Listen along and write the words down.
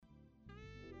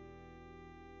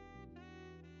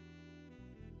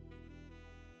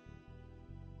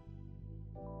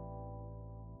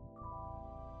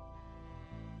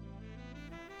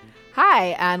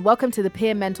Hi, and welcome to the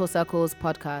Peer Mentor Circles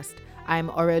podcast. I'm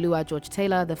Oreoluwa George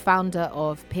Taylor, the founder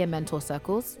of Peer Mentor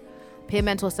Circles. Peer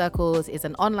Mentor Circles is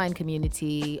an online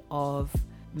community of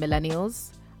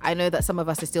millennials. I know that some of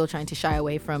us are still trying to shy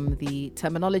away from the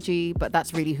terminology, but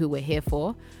that's really who we're here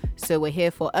for. So we're here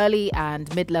for early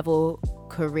and mid-level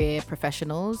career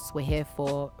professionals. We're here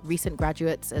for recent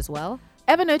graduates as well.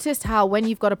 Ever noticed how when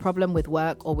you've got a problem with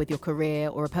work or with your career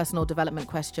or a personal development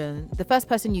question, the first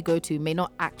person you go to may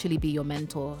not actually be your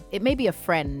mentor. It may be a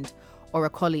friend or a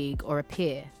colleague or a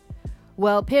peer.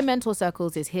 Well, Peer Mentor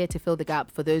Circles is here to fill the gap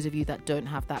for those of you that don't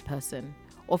have that person,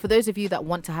 or for those of you that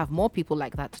want to have more people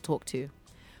like that to talk to.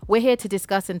 We're here to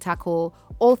discuss and tackle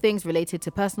all things related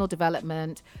to personal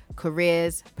development,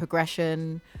 careers,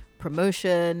 progression,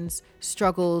 promotions,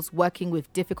 struggles, working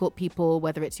with difficult people,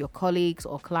 whether it's your colleagues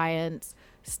or clients,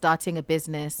 starting a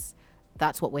business.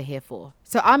 That's what we're here for.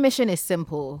 So our mission is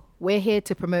simple. We're here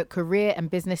to promote career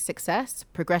and business success,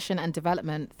 progression and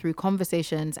development through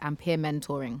conversations and peer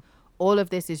mentoring. All of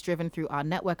this is driven through our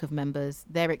network of members,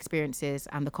 their experiences,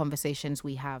 and the conversations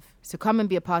we have. So come and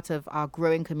be a part of our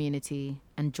growing community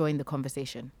and join the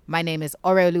conversation. My name is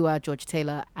Oreoluwa George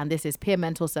Taylor, and this is Peer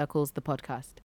Mentor Circles, the podcast.